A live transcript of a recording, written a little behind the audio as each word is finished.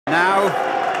Now,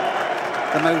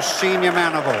 the most senior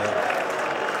man of all,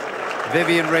 Viv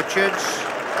Richards.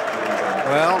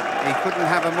 Well, he couldn't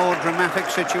have a more dramatic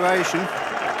situation,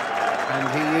 and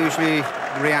he usually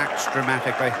reacts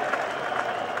dramatically.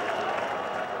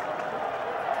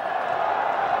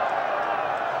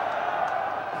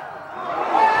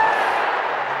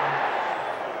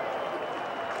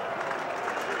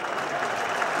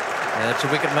 It's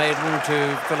a wicket maiden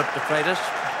to Philip de Freitas.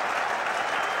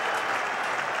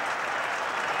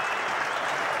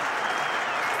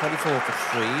 .24 for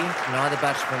 3. Neither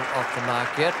batsman off the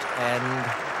mark yet, and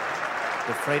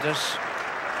de Freitas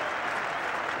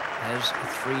has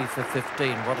 3 for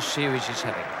 15. What a series he's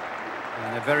having.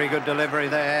 And a very good delivery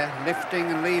there, lifting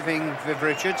and leaving Viv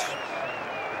Richards.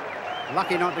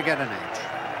 Lucky not to get an edge.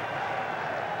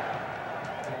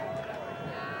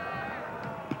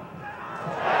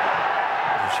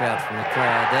 Shout from the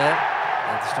crowd there.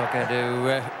 That's not going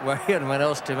to worry anyone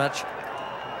else too much.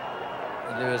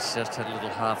 Lewis just had a little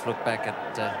half look back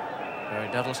at Barry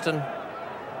Duddleston.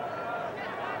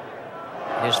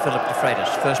 Here's Philip de Freitas,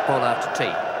 first ball after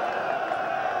tea.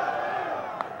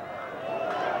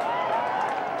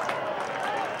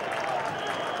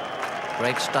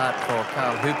 Great start for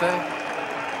Carl Hooper.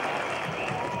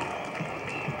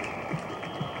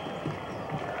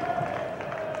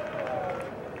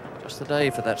 The day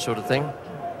for that sort of thing.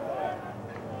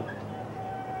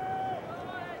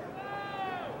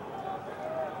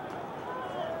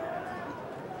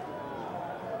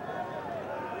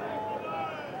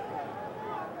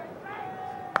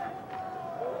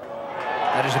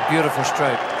 That is a beautiful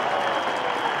stroke.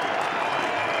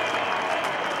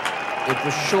 It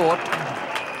was short,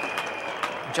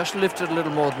 just lifted a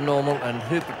little more than normal, and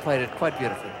Hooper played it quite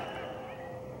beautifully.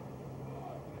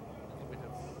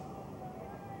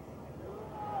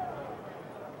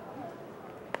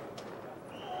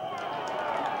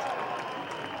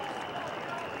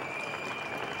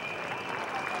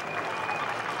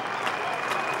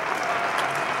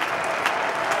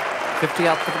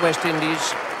 Up for the West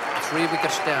Indies, 3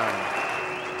 wickets down.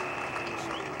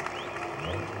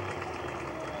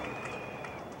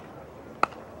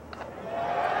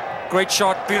 Great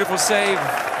shot, beautiful save,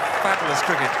 fabulous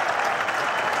cricket.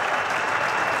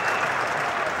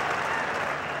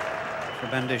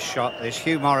 Tremendous shot. This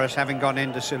Hugh Morris having gone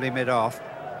into silly mid-off.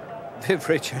 Viv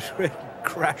Richards really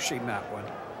crashing that one.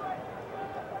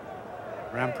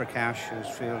 Ram Prakash, who's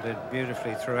fielded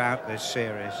beautifully throughout this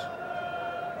series.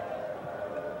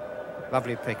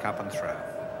 Lovely pick up and throw.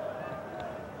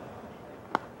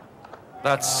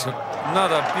 That's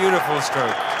another beautiful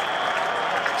stroke.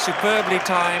 Superbly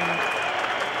timed.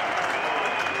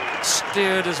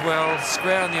 Steered as well,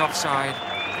 square on the offside.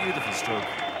 Beautiful stroke.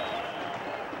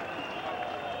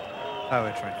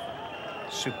 Poetry.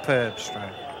 Superb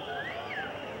stroke.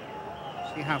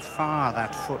 See how far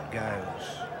that foot goes.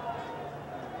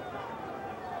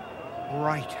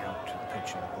 Right out to the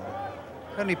pitch of the ball.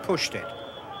 Only pushed it.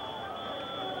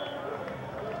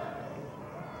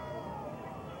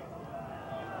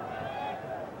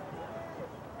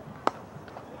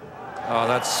 Oh,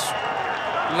 that's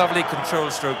lovely control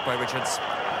stroke by Richards.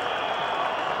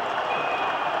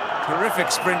 Terrific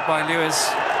sprint by Lewis.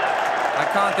 I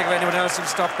can't think of anyone else who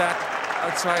stopped that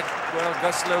outside. Well,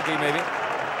 Gus Logie maybe.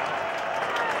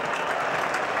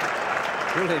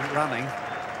 Brilliant running,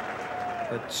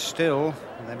 but still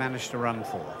they managed to run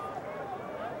 4.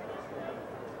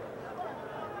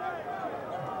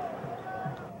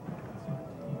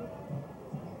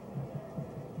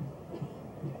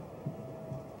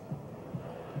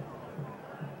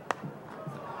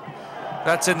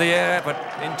 That's in the air, but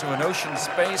into an ocean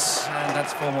space, and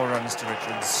that's 4 more runs to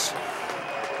Richards.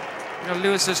 You know,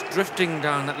 Lewis is drifting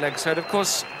down that leg side. Of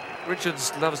course,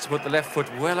 Richards loves to put the left foot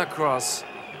well across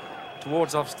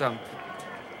towards off stump.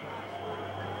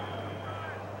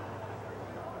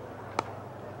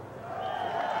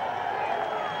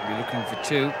 Be looking for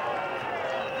 2.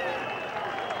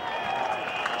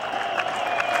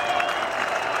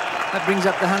 That brings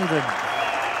up the 100.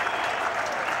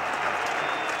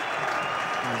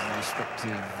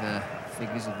 Respective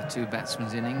figures of the 2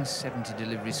 batsmen's innings. 70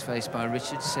 deliveries faced by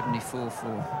Richards, 74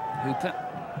 for Hooper.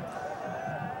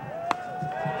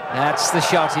 That's the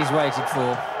shot he's waited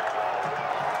for.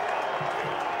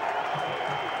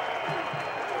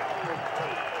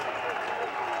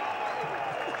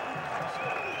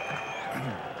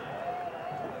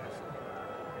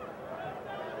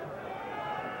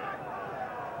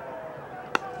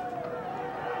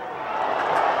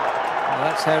 Well,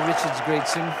 that's how Richards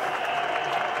greets him.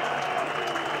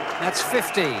 That's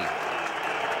 50.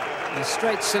 A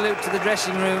straight salute to the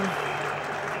dressing room.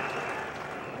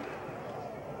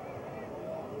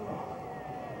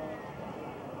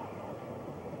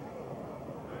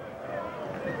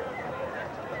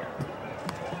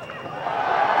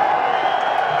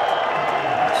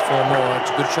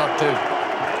 good shot too.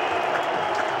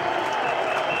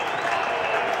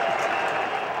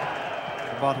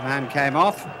 The bottom hand came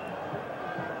off.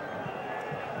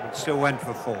 It still went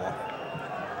for 4. There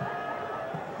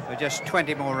are just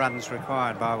 20 more runs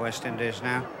required by West Indies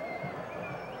now.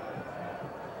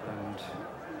 And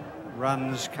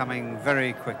runs coming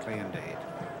very quickly indeed.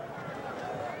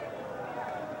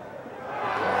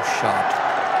 Shot.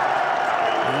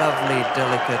 Lovely,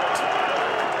 delicate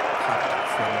cut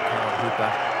from Carl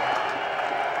Hooper.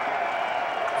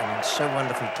 And so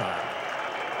wonderfully timed.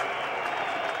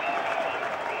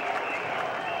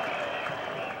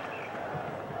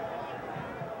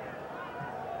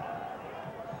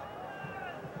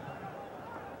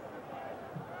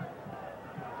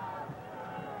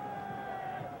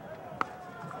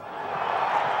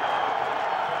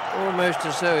 Almost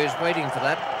as though he's waiting for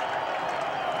that.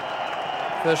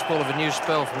 First ball of a new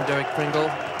spell from Derek Pringle,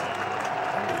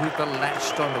 and Hooper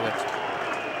latched onto it.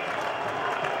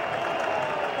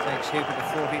 Takes Hooper to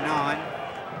 49.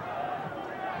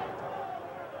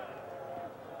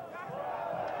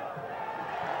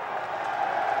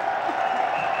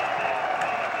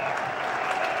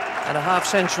 And a half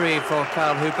century for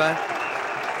Carl Hooper.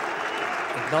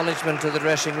 Acknowledgement to the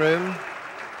dressing room.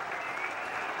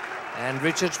 And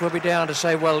Richards will be down to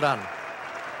say well done.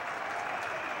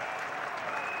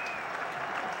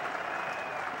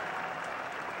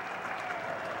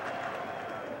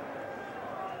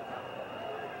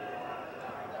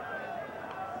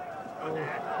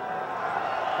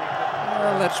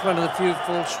 Well, that's one of the few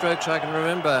full strokes I can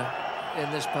remember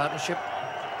in this partnership.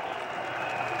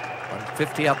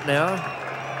 150 up now.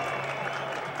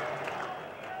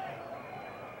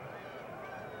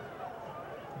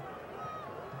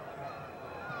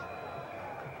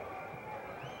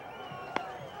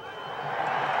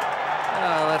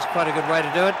 Oh, that's quite a good way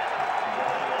to do it.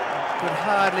 Could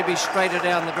hardly be straighter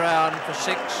down the ground for 6.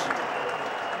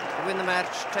 To win the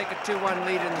match, take a 2-1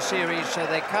 lead in the series, so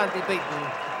they can't be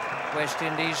beaten, West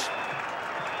Indies.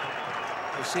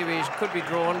 The series could be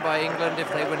drawn by England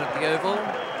if they win at the Oval.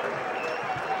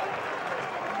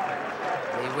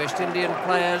 The West Indian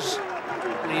players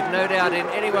leave no doubt in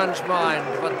anyone's mind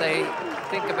what they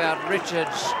think about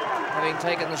Richards having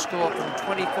taken the score from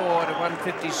 24 to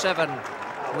 157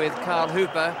 with Carl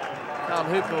Hooper. Carl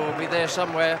Hooper will be there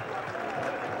somewhere.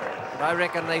 But I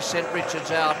reckon they sent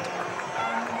Richards out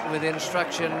with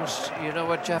instructions, you know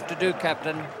what you have to do,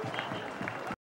 Captain.